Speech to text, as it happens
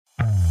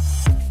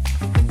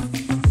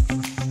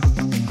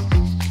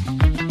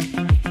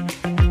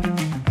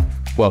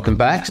Welcome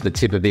back to the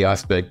Tip of the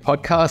Iceberg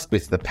podcast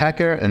with The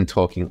Packer and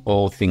talking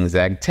all things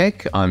ag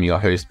tech. I'm your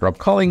host, Rob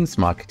Collins,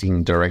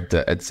 Marketing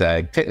Director at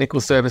Zag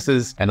Technical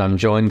Services, and I'm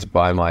joined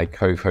by my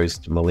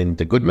co-host,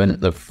 Melinda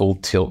Goodman of Full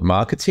Tilt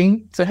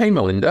Marketing. So, hey,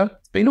 Melinda,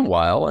 it's been a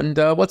while, and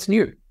what's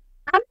new?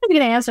 I'm not going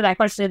to answer that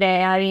question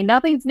today. I mean,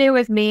 nothing's new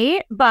with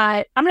me,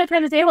 but I'm going to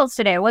turn the tables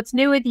today. What's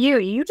new with you?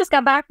 You just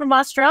got back from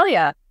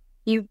Australia.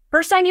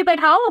 First time you've been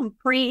home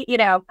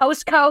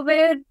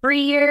post-COVID,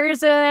 3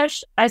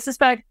 years-ish. I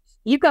suspect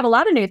you've got a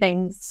lot of new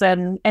things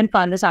and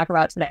fun to talk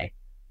about today.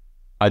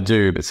 I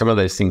do, but some of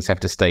those things have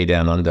to stay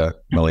down under,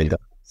 Melinda.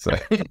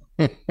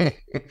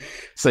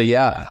 So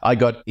yeah, I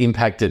got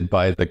impacted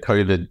by the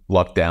COVID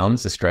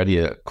lockdowns.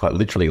 Australia quite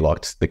literally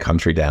locked the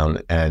country down,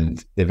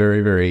 and they're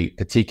very, very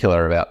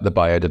particular about the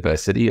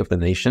biodiversity of the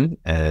nation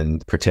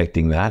and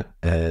protecting that.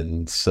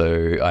 And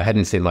so I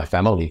hadn't seen my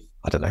family,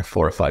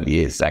 4 or 5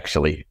 years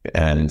actually.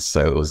 And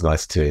so it was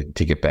nice to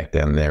get back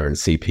down there and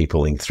see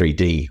people in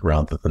 3D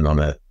rather than on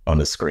a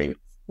screen.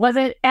 Was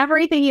it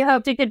everything you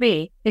hoped it could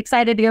be?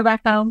 Excited to go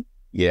back home?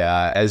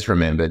 Yeah, as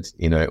remembered,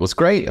 it was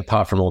great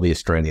apart from all the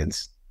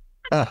Australians.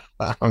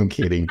 I'm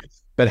kidding.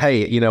 But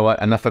hey, you know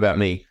what? Enough about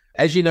me.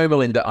 As you know,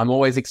 Melinda, I'm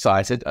always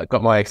excited. I've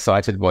got my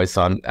excited voice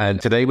on.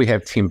 And today we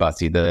have Tim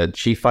Bussey, the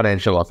Chief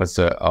Financial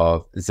Officer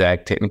of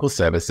Zag Technical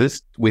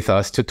Services, with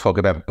us to talk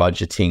about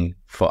budgeting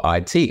for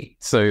IT.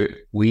 So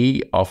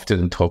we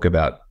often talk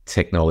about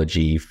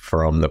technology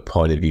from the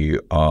point of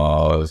view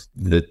of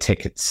the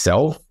tech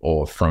itself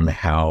or from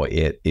how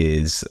it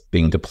is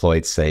being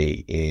deployed,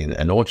 say, in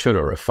an orchard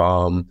or a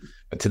farm.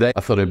 But today,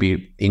 I thought it'd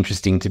be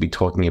interesting to be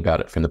talking about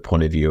it from the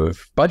point of view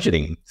of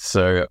budgeting.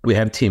 So we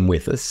have Tim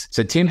with us.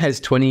 So Tim has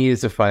 20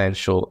 years of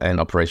financial and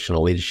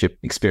operational leadership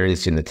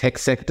experience in the tech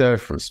sector,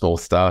 from small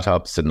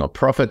startups and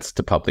not-profits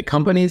to public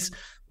companies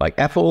like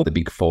Apple, the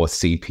Big Four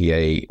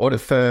CPA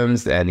audit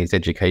firms, and his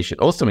education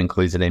also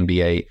includes an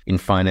MBA in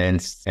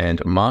finance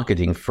and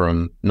marketing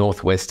from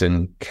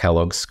Northwestern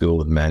Kellogg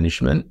School of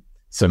Management.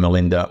 So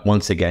Melinda,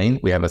 once again,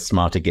 we have a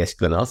smarter guest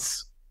than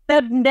us.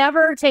 That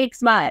never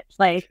takes much.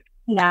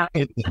 No.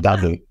 It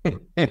doesn't.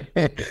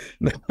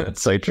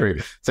 That's so true.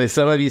 So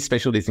some of his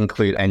specialties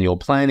include annual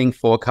planning,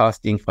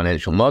 forecasting,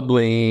 financial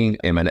modeling,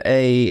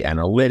 M&A,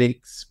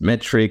 analytics,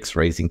 metrics,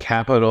 raising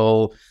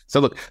capital.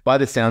 So look, by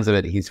the sounds of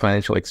it, his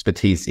financial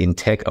expertise in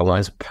tech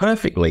aligns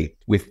perfectly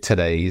with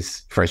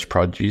today's fresh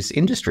produce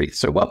industry.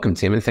 So welcome,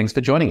 Tim, and thanks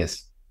for joining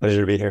us.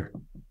 Pleasure to be here.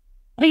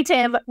 Hey,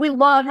 Tim, we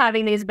love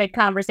having these big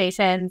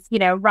conversations.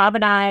 Rob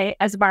and I,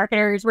 as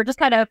marketers, we're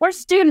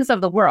students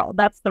of the world.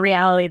 That's the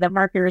reality that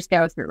marketers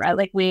go through,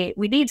 right? We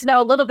need to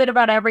know a little bit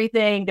about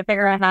everything to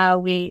figure out how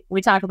we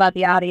talk about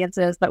the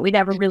audiences, but we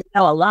never really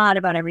know a lot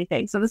about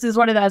everything. So this is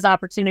one of those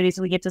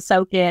opportunities we get to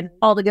soak in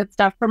all the good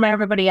stuff from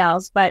everybody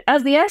else. But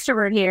as the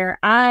extrovert here,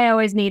 I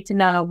always need to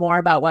know more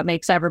about what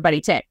makes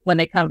everybody tick when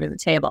they come to the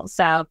table.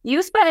 So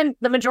you spent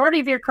the majority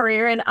of your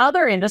career in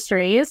other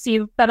industries.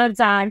 You've been at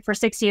Zag for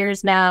 6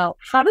 years now.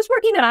 How does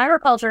working in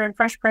agriculture and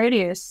fresh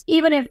produce,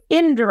 even if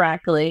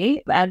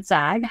indirectly at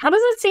Zag, how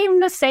does it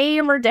seem the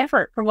same or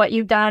different from what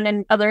you've done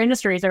in other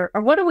industries? Or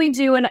what do we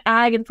do in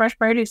ag and fresh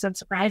produce that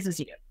surprises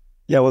you?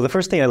 Yeah, well, the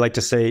first thing I'd like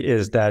to say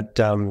is that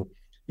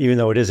even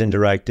though it is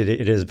indirect,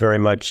 it is very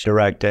much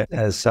direct,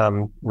 as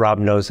Rob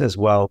knows as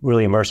well,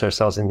 really immerse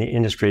ourselves in the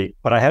industry.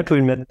 But I have to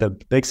admit, the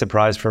big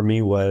surprise for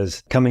me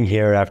was coming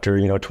here after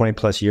 20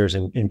 plus years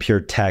in pure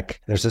tech.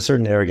 There's a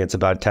certain arrogance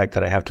about tech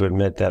that I have to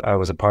admit that I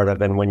was a part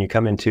of. And when you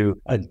come into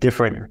a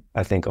different,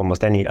 I think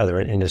almost any other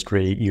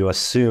industry, you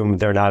assume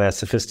they're not as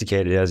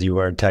sophisticated as you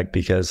are in tech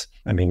because,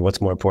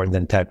 what's more important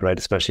than tech, right?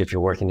 Especially if you're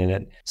working in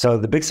it. So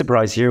the big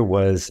surprise here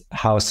was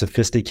how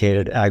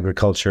sophisticated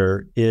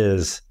agriculture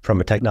is from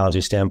a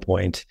technology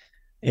standpoint.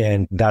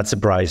 And that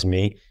surprised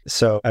me.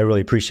 So I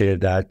really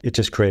appreciated that. It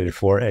just created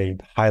for a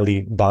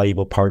highly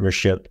valuable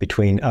partnership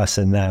between us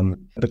and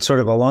them. But sort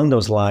of along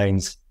those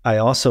lines, I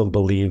also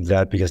believe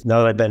that because now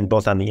that I've been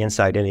both on the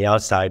inside and the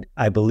outside,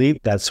 I believe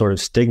that sort of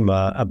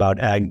stigma about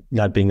ag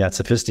not being that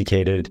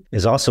sophisticated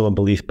is also a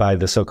belief by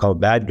the so-called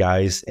bad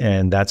guys.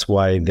 And that's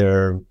why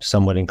they're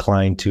somewhat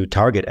inclined to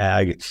target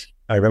ag.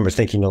 I remember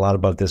thinking a lot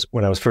about this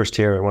when I was first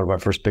here, and one of our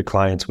first big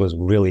clients was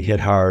really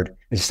hit hard.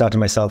 I just thought to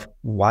myself,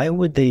 why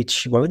would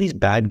these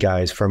bad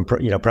guys from,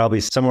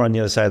 probably somewhere on the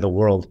other side of the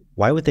world,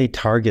 why would they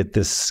target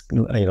this,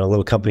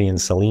 little company in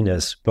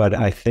Salinas? But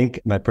I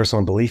think my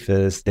personal belief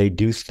is they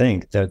do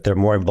think that they're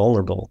more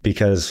vulnerable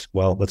because,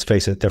 well, let's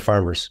face it, they're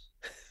farmers.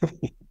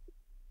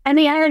 And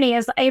the irony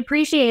is, I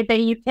appreciate that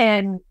you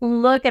can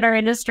look at our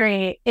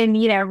industry and,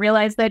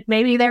 realize that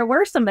maybe there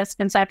were some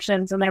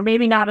misconceptions and they're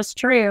maybe not as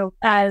true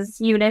as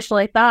you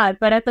initially thought.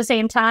 But at the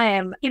same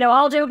time,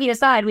 all joking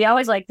aside, we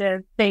always like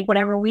to think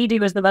whatever we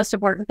do is the most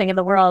important thing in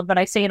the world. But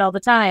I say it all the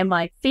time,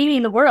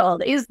 feeding the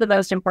world is the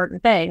most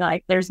important thing.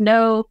 There's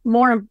no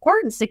more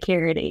important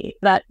security.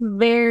 That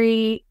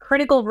very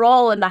critical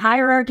role in the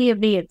hierarchy of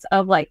needs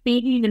of like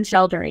feeding and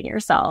sheltering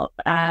yourself.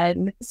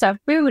 And so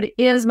food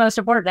is most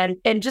important.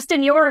 And just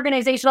in your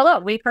organization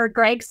alone, we've heard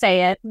Greg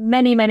say it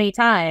many, many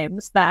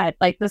times that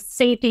like the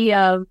safety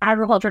of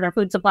agriculture and our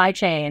food supply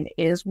chain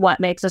is what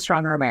makes a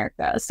stronger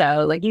America.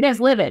 So like you guys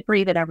live it,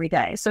 breathe it every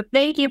day. So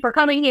thank you for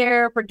coming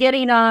here, for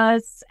getting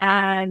us,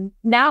 and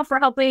now for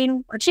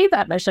helping achieve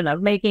that mission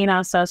of making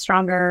us a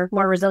stronger,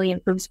 more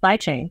resilient food supply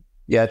chain.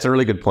 Yeah, it's a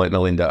really good point,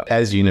 Melinda.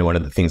 As you know, one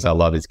of the things I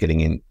love is getting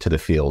into the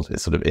field.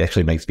 It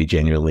actually makes me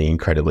genuinely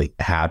incredibly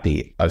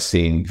happy. I've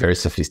seen very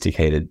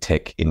sophisticated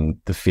tech in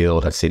the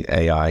field. I've seen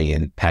AI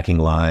in packing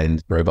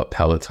lines, robot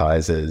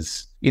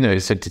palletizers.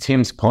 So to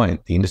Tim's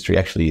point, the industry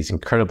actually is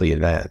incredibly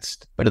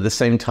advanced. But at the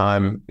same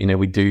time,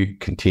 we do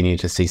continue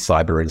to see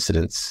cyber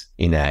incidents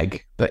in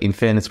ag. But in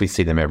fairness, we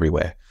see them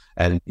everywhere.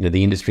 And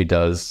the industry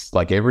does,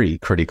 like every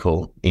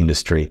critical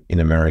industry in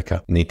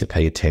America, need to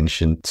pay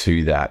attention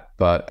to that.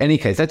 But in any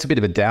case, that's a bit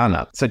of a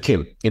downer. So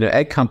Tim,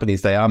 ag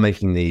companies, they are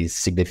making these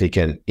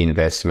significant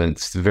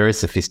investments, very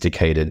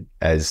sophisticated,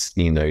 as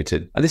you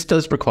noted. And this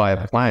does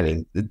require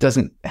planning. It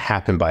doesn't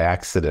happen by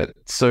accident.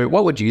 So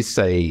what would you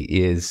say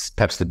is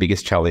perhaps the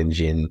biggest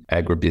challenge in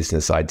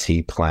agribusiness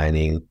IT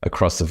planning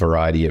across a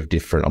variety of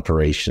different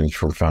operations,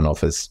 from front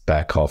office,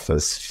 back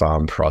office,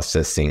 farm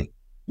processing?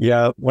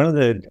 Yeah, one of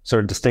the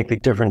sort of distinctly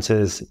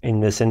differences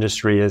in this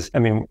industry is,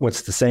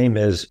 what's the same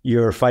is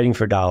you're fighting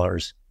for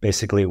dollars,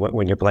 basically,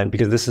 when you're planning,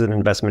 because this is an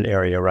investment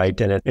area, right?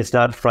 And it's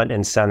not front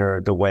and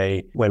center the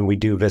way when we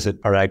do visit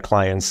our ag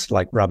clients,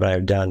 like Rob and I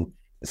have done.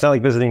 It's not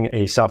like visiting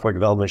a software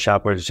development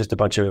shop where it's just a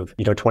bunch of,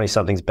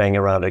 20-somethings banging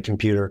around a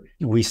computer.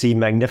 We see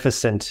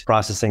magnificent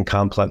processing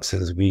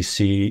complexes. We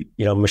see,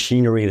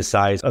 machinery the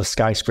size of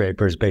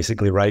skyscrapers,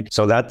 basically, right?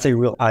 So that's a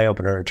real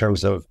eye-opener in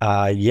terms of,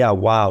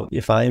 wow,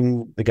 if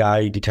I'm the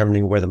guy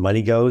determining where the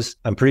money goes,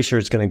 I'm pretty sure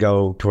it's going to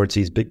go towards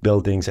these big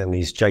buildings and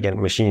these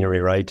gigantic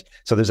machinery, right?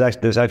 So there's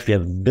actually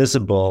a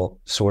visible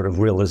sort of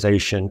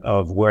realization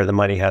of where the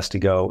money has to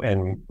go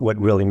and what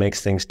really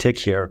makes things tick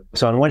here.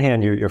 So on one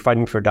hand, you're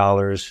fighting for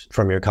dollars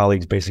from your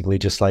colleagues, basically,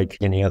 just like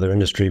any other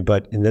industry.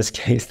 But in this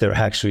case, they're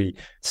actually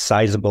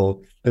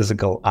sizable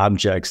physical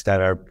objects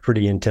that are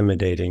pretty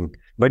intimidating.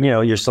 But,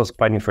 you're still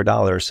fighting for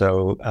dollars.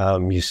 So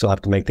you still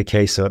have to make the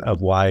case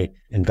of why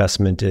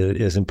investment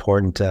is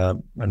important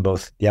on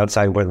both the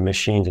outside where the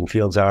machines and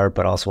fields are,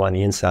 but also on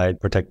the inside,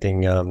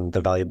 protecting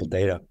the valuable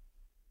data.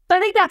 So I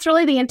think that's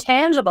really the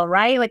intangible,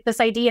 right? Like this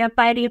idea of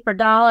fighting for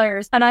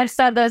dollars. And I've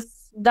said this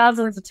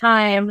dozens of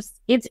times.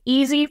 It's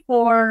easy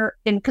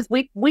because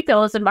we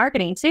feel this in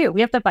marketing too. We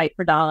have to fight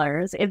for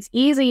dollars. It's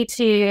easy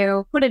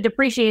to put a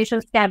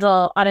depreciation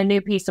schedule on a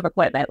new piece of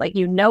equipment. Like,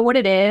 what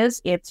it is,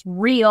 it's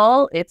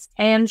real, it's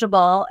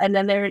tangible. And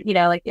then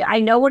I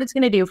know what it's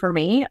going to do for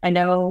me. I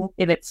know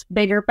if it's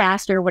bigger,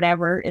 faster,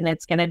 whatever, and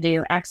it's going to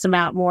do X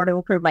amount more to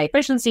improve my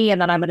efficiency. And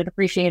then I'm going to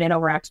depreciate it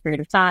over X period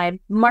of time.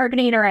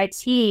 Marketing or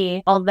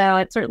IT, although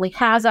it certainly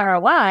has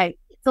ROI,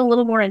 it's a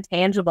little more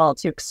intangible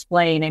to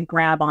explain and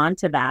grab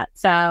onto that.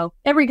 So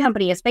every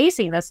company is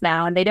facing this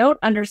now, and they don't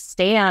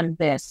understand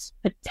this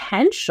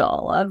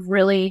potential of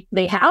really,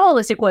 they have all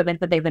this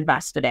equipment that they've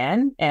invested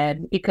in,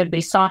 and it could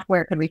be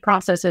software, it could be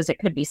processes, it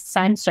could be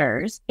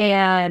sensors.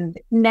 And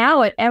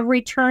now at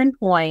every turn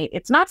point,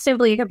 it's not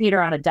simply a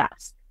computer on a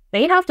desk.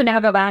 They have to now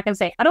go back and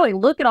say, how do I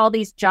look at all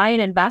these giant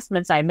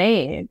investments I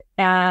made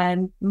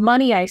and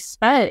money I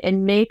spent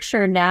and make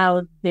sure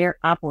now they're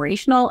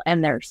operational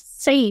and they're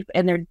safe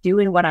and they're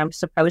doing what I'm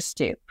supposed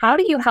to? How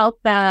do you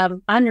help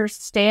them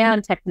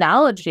understand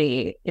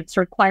technology, its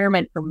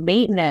requirement for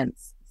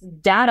maintenance,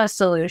 data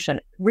solution,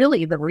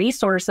 really the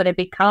resource that it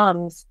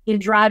becomes in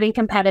driving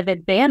competitive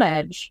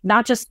advantage,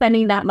 not just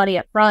spending that money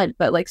up front,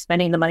 but like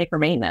spending the money for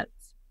maintenance?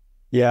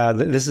 Yeah,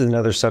 this is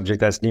another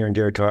subject that's near and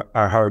dear to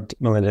our heart,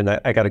 Melinda, and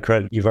I got to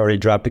credit, you've already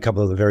dropped a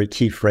couple of the very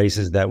key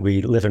phrases that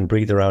we live and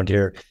breathe around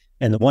here.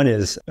 And the one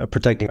is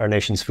protecting our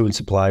nation's food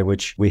supply,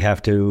 which we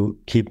have to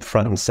keep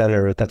front and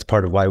center. That's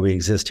part of why we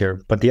exist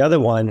here. But the other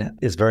one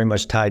is very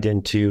much tied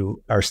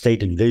into our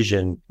stated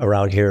vision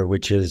around here,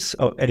 which is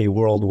a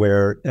world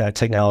where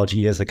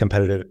technology is a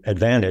competitive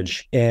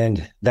advantage.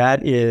 And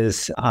that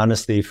is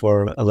honestly,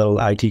 for a little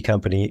IT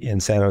company in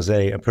San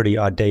Jose, a pretty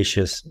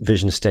audacious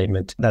vision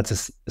statement.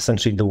 That's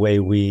essentially the way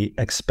we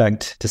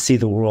expect to see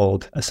the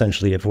world,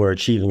 essentially, if we're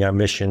achieving our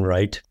mission,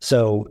 right?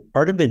 So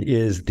part of it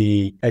is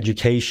the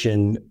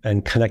education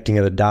and connecting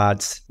of the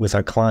dots with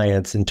our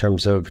clients in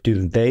terms of,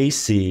 do they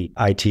see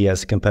IT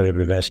as a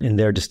competitive advantage in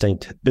their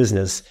distinct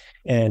business?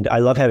 And I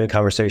love having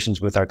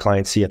conversations with our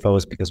client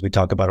CFOs because we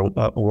talk about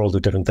a world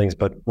of different things.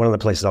 But one of the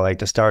places I like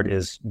to start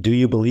is, do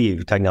you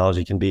believe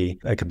technology can be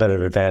a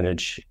competitive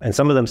advantage? And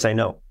some of them say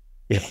no,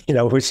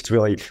 which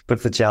really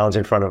puts the challenge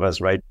in front of us,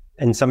 right?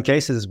 In some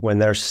cases, when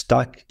they're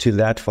stuck to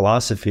that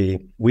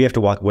philosophy, we have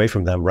to walk away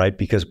from them, right?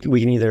 Because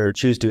we can either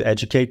choose to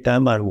educate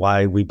them on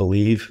why we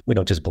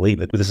don't just believe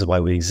it, but this is why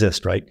we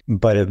exist, right?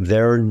 But if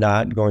they're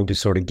not going to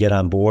sort of get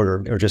on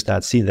board or just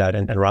not see that,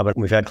 and Robin,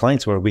 we've had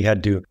clients where we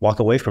had to walk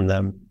away from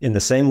them in the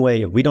same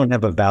way. If we don't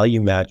have a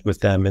value match with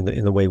them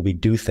in the way we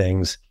do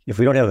things, if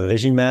we don't have a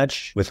vision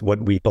match with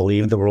what we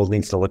believe the world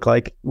needs to look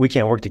like, we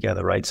can't work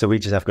together, right? So we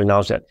just have to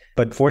acknowledge that.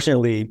 But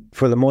fortunately,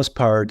 for the most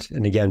part,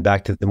 and again,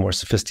 back to the more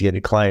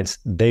sophisticated clients,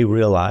 they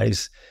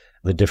realize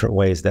the different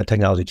ways that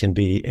technology can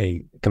be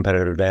a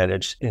competitive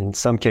advantage. In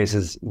some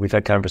cases, we've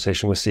had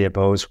conversation with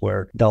CFOs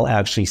where they'll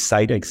actually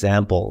cite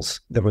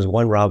examples. There was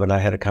one Rob and I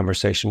had a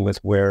conversation with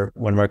where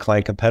one of our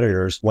client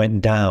competitors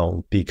went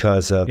down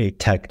because of a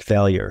tech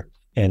failure.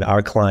 And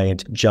our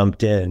client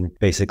jumped in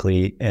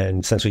basically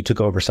and essentially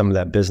took over some of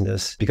that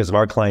business. Because of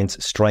our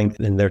client's strength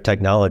in their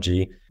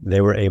technology,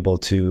 they were able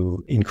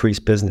to increase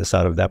business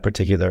out of that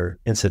particular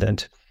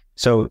incident.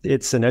 So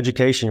it's an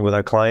education with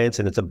our clients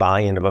and it's a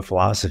buy-in of a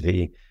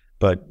philosophy.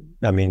 But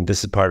I mean,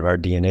 this is part of our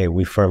DNA.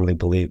 We firmly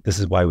believe this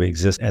is why we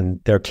exist. And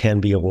there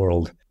can be a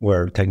world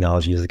where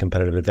technology is a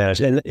competitive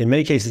advantage. And in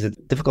many cases, it's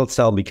difficult to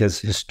sell because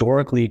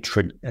historically,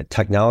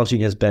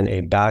 technology has been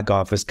a back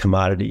office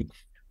commodity,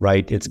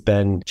 right? It's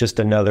been just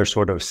another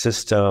sort of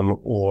system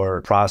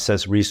or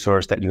process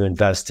resource that you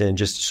invest in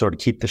just to sort of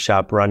keep the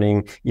shop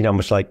running,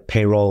 much like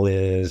payroll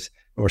is,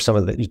 or some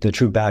of the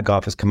true back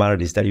office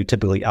commodities that you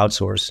typically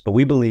outsource. But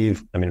we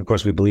believe, of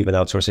course, we believe in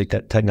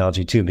outsourcing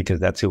technology too, because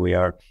that's who we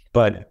are.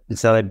 But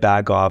it's not a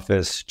back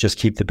office, just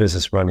keep the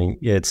business running.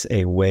 It's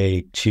a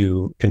way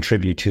to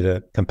contribute to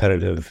the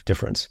competitive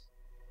difference.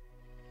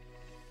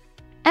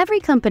 Every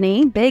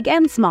company, big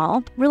and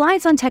small,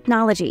 relies on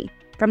technology.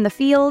 From the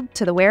field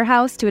to the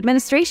warehouse to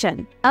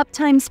administration,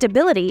 uptime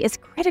stability is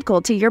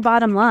critical to your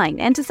bottom line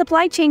and to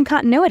supply chain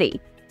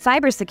continuity.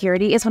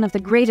 Cybersecurity is one of the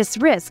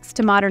greatest risks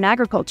to modern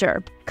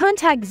agriculture.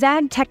 Contact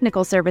Zag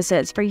Technical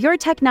Services for your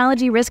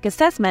technology risk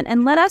assessment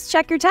and let us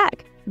check your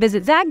tech.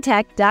 Visit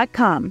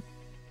zagtech.com.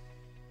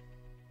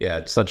 Yeah,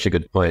 it's such a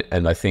good point.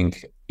 And I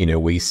think,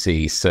 we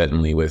see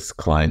certainly with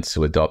clients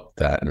who adopt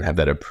that and have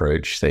that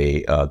approach,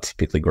 they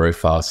typically grow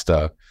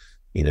faster.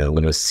 I'm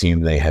going to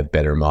assume they have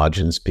better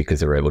margins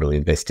because they're able to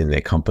invest in their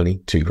company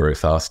to grow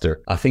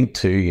faster. I think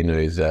too,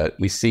 is that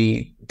we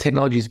see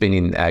technology has been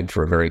in ag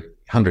for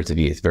hundreds of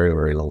years, very,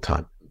 very long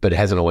time, but it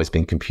hasn't always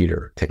been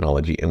computer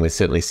technology. And we're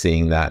certainly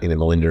seeing that,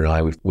 Melinda and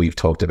I, we've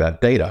talked about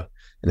data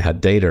and how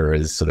data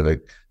is sort of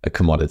a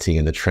commodity,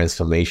 and the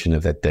transformation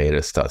of that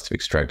data starts to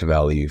extract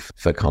value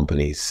for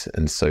companies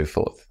and so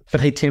forth. But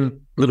hey, Tim,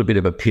 a little bit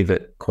of a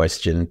pivot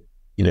question.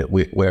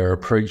 We're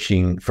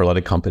approaching, for a lot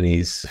of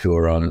companies who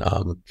are on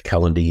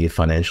calendar year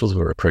financials,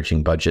 we're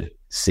approaching budget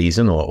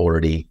season or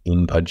already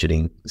in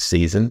budgeting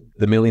season.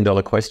 The $1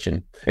 million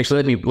question.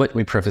 Actually, let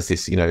me preface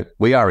this.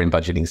 We are in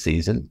budgeting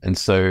season. And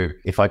so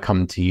if I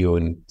come to you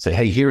and say,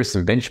 hey, here are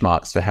some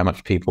benchmarks for how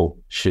much people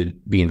should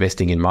be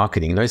investing in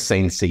marketing, no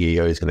sane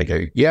CEO is going to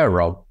go, yeah,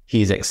 Rob,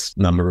 here's X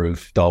number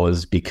of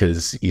dollars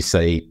because you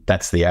say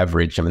that's the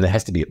average. There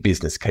has to be a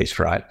business case,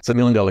 right? So $1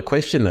 million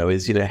question though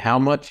is, how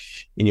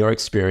much in your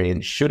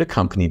experience should a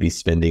company be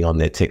spending on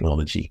their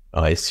technology?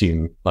 I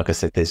assume, like I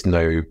said, there's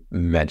no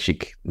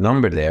magic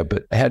number there,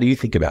 but how do you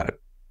think about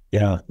it?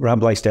 Yeah,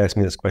 Rob likes to ask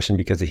me this question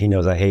because he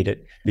knows I hate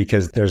it,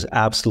 because there's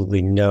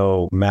absolutely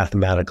no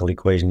mathematical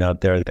equation out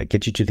there that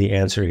gets you to the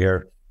answer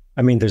here.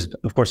 There's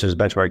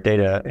benchmark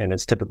data, and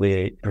it's typically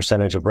a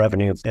percentage of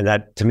revenue. And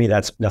that, to me,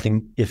 that's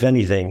nothing, if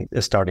anything,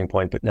 a starting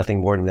point, but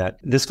nothing more than that.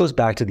 This goes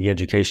back to the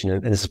education.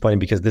 And this is funny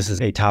because this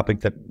is a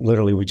topic that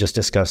literally we just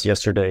discussed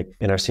yesterday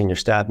in our senior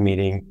staff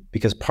meeting,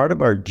 because part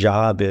of our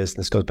job is,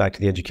 this goes back to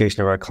the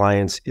education of our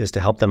clients, is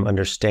to help them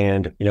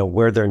understand,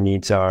 where their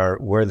needs are,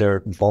 where their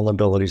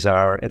vulnerabilities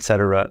are, et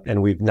cetera.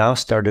 And we've now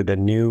started a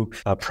new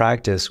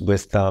practice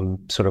with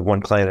sort of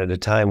one client at a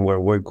time, where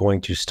we're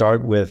going to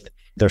start with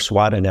their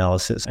SWOT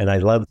analysis. And I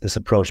love this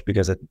approach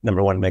because it,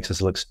 number one, makes us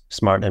look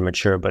smart and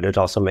mature, but it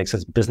also makes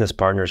us business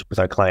partners with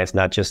our clients,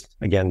 not just,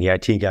 again, the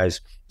IT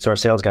guys. So our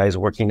sales guys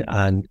working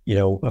on,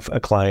 a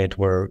client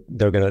where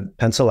they're going to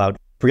pencil out,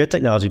 forget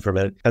technology for a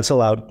minute,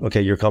 pencil out,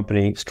 okay, your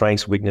company,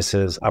 strengths,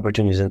 weaknesses,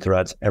 opportunities, and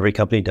threats. Every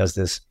company does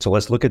this. So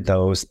let's look at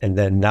those. And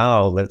then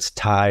now let's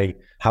tie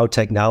how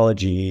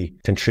technology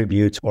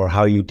contributes, or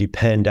how you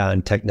depend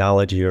on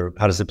technology, or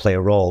how does it play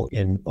a role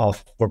in all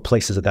four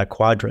places of that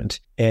quadrant.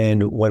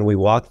 And when we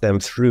walk them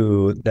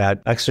through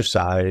that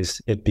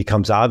exercise, it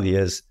becomes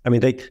obvious.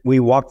 We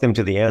walk them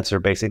to the answer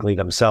basically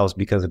themselves,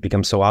 because it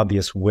becomes so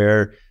obvious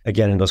where,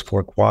 again, in those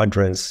four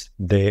quadrants,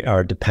 they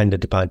are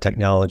dependent upon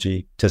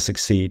technology to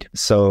succeed.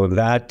 So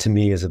that, to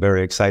me, is a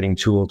very exciting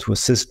tool to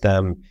assist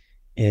them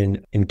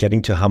in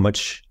getting to how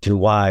much and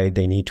why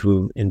they need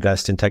to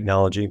invest in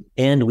technology.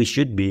 And we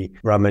should be,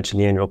 Rob mentioned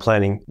the annual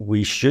planning,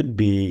 we should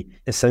be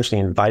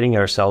essentially inviting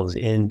ourselves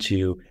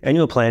into,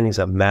 annual planning is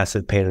a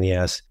massive pain in the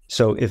ass.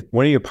 So if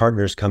one of your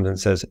partners comes and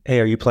says, hey,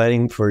 are you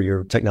planning for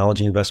your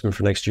technology investment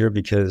for next year?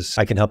 Because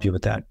I can help you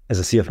with that. As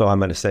a CFO, I'm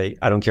going to say,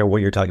 I don't care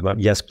what you're talking about.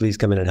 Yes, please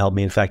come in and help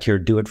me. In fact, here,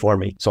 do it for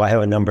me. So I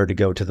have a number to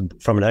go to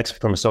from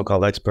a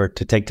so-called expert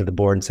to take to the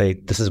board and say,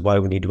 this is why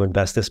we need to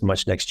invest this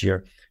much next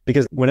year.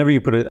 Because whenever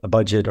you put a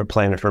budget or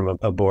plan it from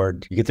a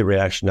board, you get the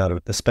reaction out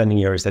of the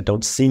spending areas that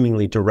don't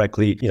seemingly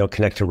directly,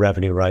 connect to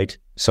revenue, right?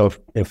 So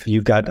if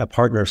you've got a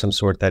partner of some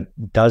sort that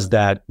does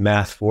that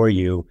math for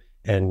you,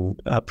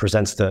 and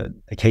presents the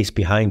case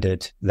behind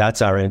it,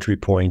 that's our entry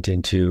point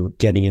into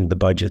getting into the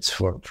budgets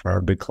for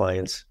our big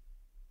clients.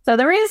 So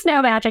there is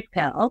no magic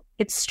pill.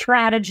 It's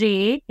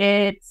strategy.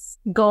 It's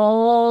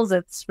goals.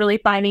 It's really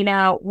finding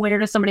out where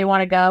does somebody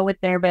want to go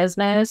with their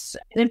business.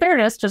 In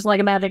fairness, just like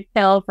a magic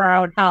pill for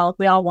our own health,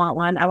 we all want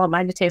one. I want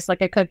mine to taste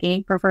like a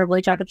cookie,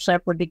 preferably chocolate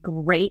chip would be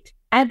great.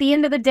 At the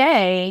end of the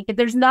day, if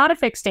there's not a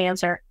fixed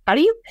answer, how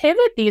do you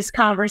pivot these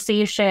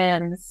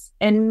conversations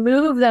and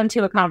move them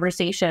to a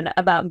conversation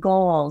about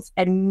goals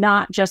and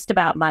not just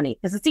about money?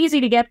 Because it's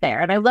easy to get there.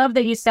 And I love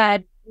that you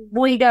said,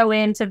 we go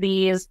into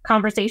these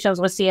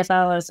conversations with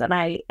CFOs and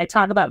I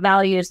talk about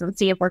values and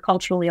see if we're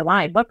culturally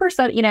aligned. What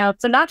percent,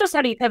 so not just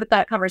how do you pivot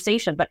that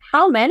conversation, but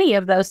how many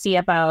of those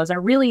CFOs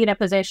are really in a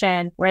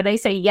position where they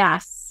say,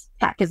 yes,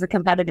 tech is a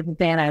competitive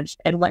advantage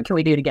and what can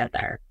we do to get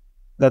there?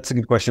 That's a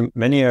good question.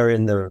 Many are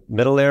in the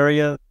middle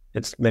area.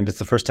 Maybe it's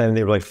the first time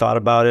they really thought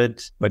about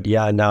it, but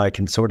yeah, now I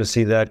can sort of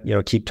see that,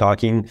 keep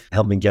talking,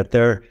 help me get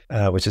there,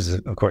 which is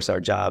of course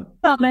our job.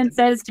 Someone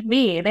says to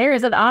me, there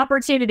is an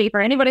opportunity for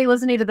anybody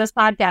listening to this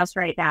podcast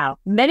right now.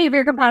 Many of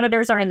your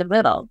competitors are in the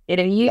middle.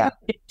 You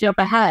jump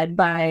ahead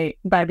by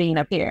being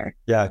up here.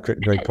 Yeah,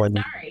 great point.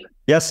 Sorry.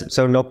 Yes,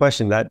 so no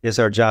question, that is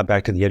our job,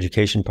 back to the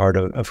education part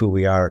of who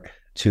we are,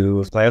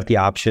 to play out the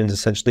options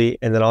essentially,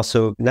 and then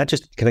also not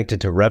just connected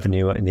to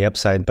revenue and the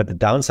upside, but the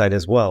downside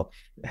as well.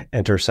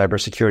 Enter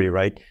cybersecurity,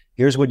 right?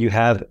 Here's what you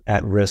have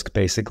at risk,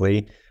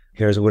 basically.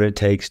 Here's what it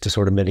takes to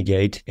sort of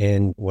mitigate,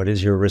 and what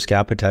is your risk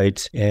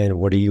appetite, and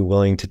what are you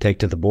willing to take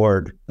to the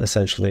board,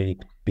 essentially,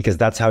 because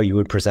that's how you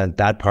would present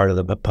that part of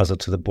the puzzle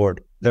to the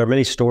board. There are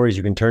many stories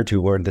you can turn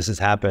to where this has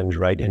happened,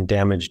 right, and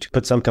damaged,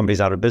 put some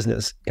companies out of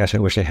business. Gosh, I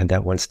wish I had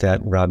that one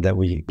stat, Rob, that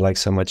we like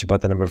so much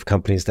about the number of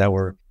companies that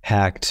were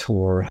hacked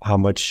or how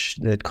much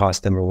it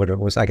cost them or what it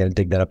was. I got to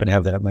dig that up and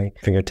have that at my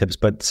fingertips.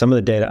 But some of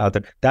the data out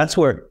there, that's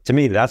where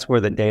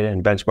the data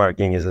and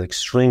benchmarking is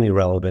extremely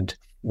relevant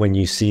when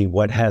you see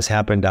what has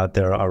happened out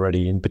there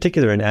already, in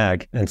particular in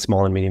ag and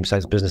small and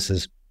medium-sized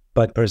businesses.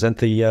 But present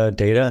the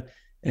data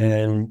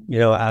and,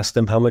 ask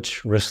them how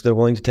much risk they're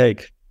willing to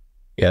take.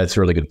 Yeah, that's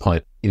a really good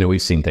point.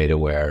 We've seen data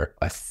where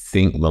I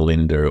think,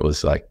 Melinda, it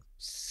was like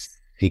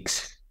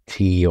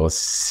 60 or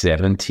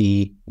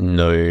 70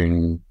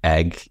 known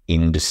ag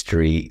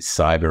industry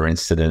cyber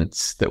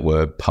incidents that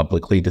were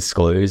publicly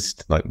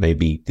disclosed. Like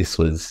maybe this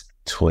was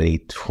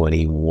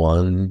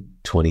 2021,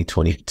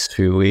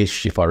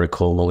 2022-ish, if I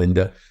recall,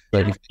 Melinda.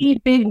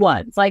 Big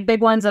ones, like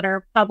big ones that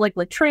are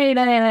publicly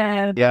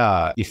traded.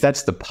 Yeah, if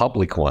that's the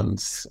public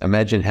ones,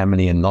 imagine how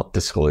many are not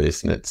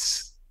disclosed, and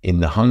it's in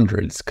the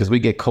hundreds, because we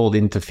get called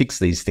in to fix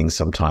these things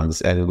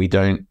sometimes and we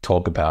don't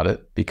talk about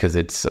it because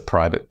it's a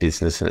private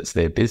business and it's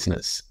their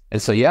business.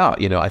 And so,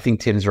 I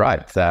think Tim's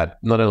right that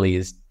not only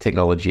is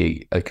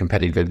technology a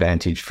competitive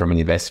advantage from an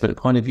investment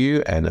point of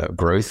view and a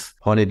growth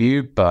point of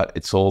view, but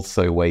it's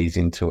also weighs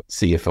into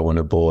CFO and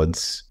a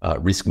board's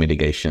risk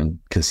mitigation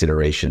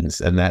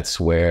considerations. And that's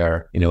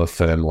where, a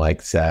firm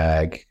like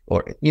Zag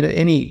or,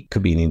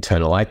 could be an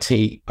internal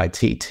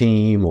IT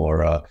team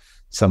or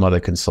some other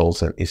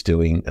consultant is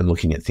doing and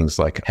looking at things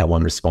like how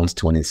one responds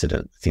to an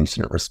incident,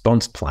 incident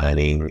response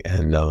planning,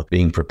 and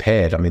being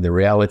prepared. I mean, the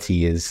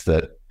reality is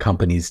that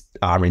companies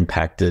are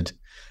impacted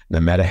no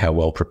matter how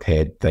well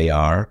prepared they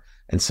are.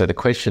 And so the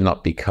question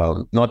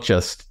not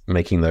just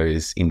making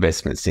those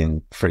investments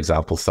in, for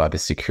example,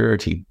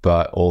 cybersecurity,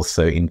 but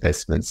also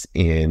investments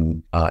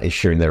in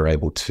ensuring they're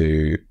able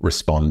to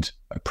respond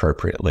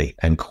appropriately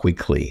and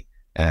quickly.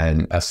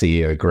 And our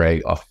CEO,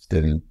 Greg,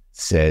 often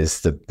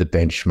says that the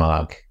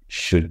benchmark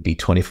should be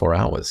 24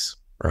 hours,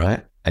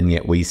 right? And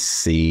yet we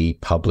see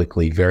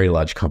publicly very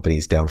large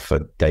companies down for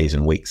days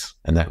and weeks,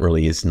 and that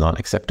really is not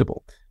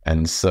acceptable.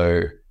 And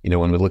so,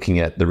 when we're looking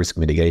at the risk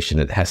mitigation,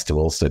 it has to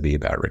also be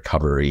about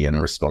recovery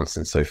and response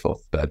and so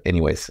forth. But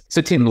anyways,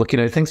 so Tim, look,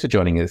 thanks for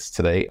joining us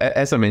today.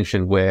 As I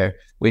mentioned, we're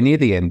near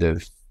the end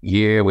of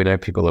year. We know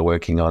people are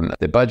working on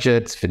their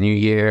budgets for new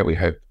year. We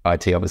hope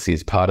IT obviously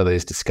is part of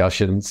those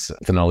discussions,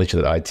 the knowledge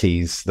that IT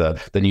is the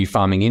new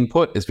farming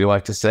input, as we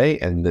like to say,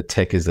 and that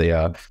tech is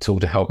a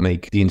tool to help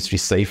make the industry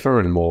safer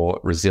and more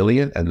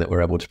resilient, and that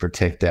we're able to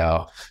protect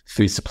our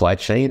food supply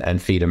chain and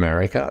feed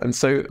America. And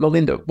so,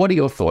 Melinda, what are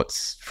your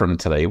thoughts from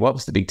today? What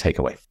was the big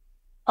takeaway?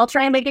 I'll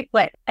try and make it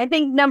quick. I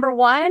think number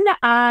one,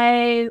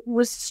 I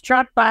was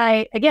struck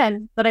by,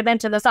 again, that I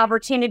mentioned this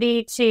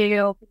opportunity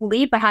to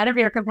leap ahead of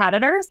your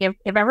competitors. If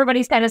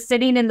everybody's kind of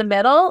sitting in the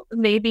middle,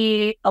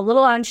 maybe a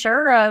little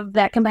unsure of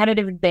that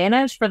competitive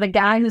advantage for the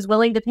guy who's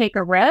willing to take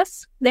a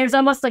risk, there's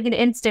almost like an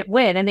instant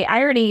win. And the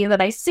irony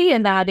that I see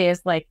in that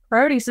is like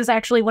produce is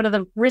actually one of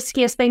the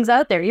riskiest things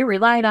out there. You're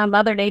relying on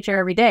Mother Nature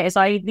every day.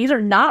 So these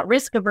are not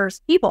risk averse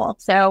people.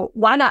 So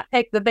why not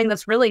pick the thing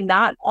that's really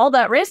not all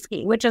that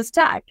risky, which is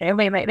tech? I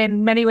mean,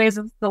 in many ways,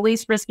 it's the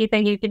least risky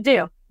thing you can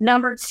do.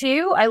 Number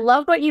two, I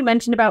love what you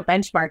mentioned about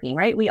benchmarking,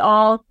 right? We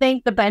all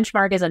think the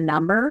benchmark is a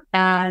number,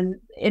 and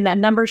and that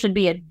number should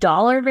be a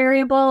dollar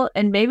variable.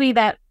 And maybe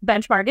that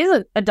benchmark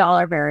isn't a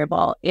dollar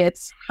variable.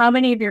 It's how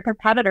many of your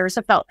competitors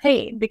have felt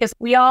pain, because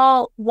we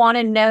all want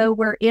to know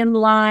we're in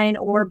line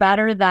or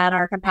better than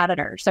our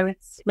competitors. So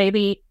it's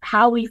maybe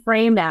how we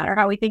frame that or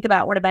how we think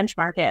about what a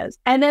benchmark is.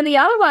 And then the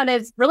other one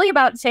is really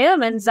about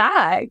Tim and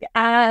Zag.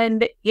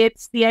 And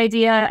it's the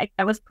idea,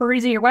 I was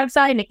perusing your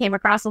website and I came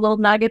across a little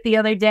nugget the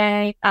other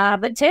day,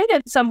 but Tim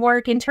did some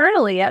work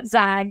internally at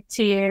Zag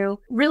to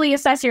really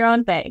assess your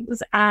own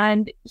things.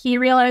 And he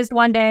realized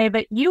one day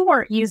that you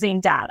weren't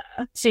using data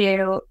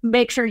to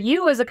make sure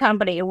you as a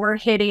company were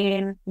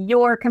hitting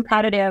your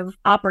competitive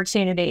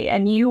opportunity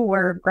and you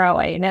were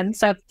growing. And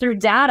so through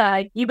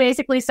data, you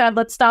basically said,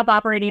 let's stop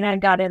operating on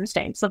gut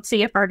instincts. Let's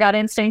see if our gut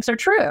instincts are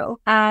true.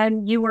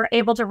 And you were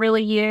able to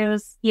really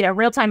use,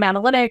 real-time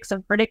analytics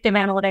and predictive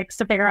analytics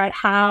to figure out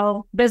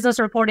how business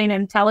reporting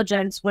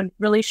intelligence would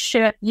really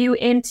shift you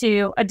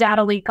into a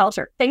data lead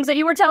culture. Things that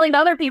you were telling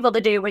other people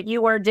to do, but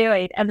you were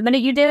doing. And the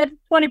minute you did,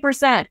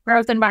 20%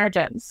 growth in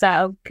margins.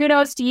 So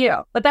kudos to you.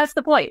 But that's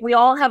the point. We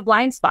all have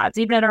blind spots,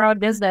 even in our own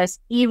business,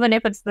 even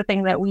if it's the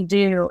thing that we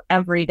do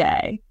every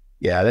day.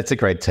 Yeah, that's a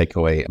great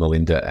takeaway,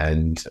 Melinda.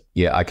 And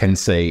yeah, I can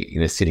say,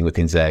 sitting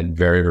within Zag,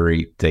 very,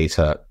 very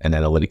data and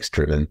analytics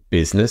driven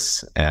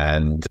business.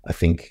 And I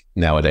think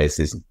nowadays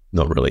there's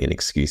not really an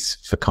excuse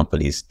for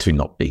companies to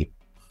not be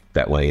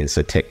that way. And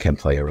so tech can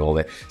play a role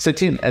there. So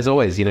Tim, as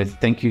always,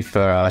 thank you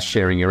for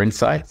sharing your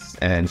insights,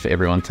 and for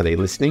everyone today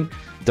listening.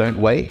 Don't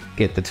wait,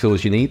 get the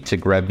tools you need to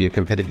grab your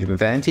competitive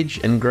advantage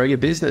and grow your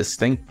business.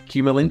 Thank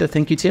you, Melinda.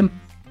 Thank you, Tim.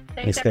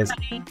 Thanks,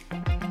 everybody.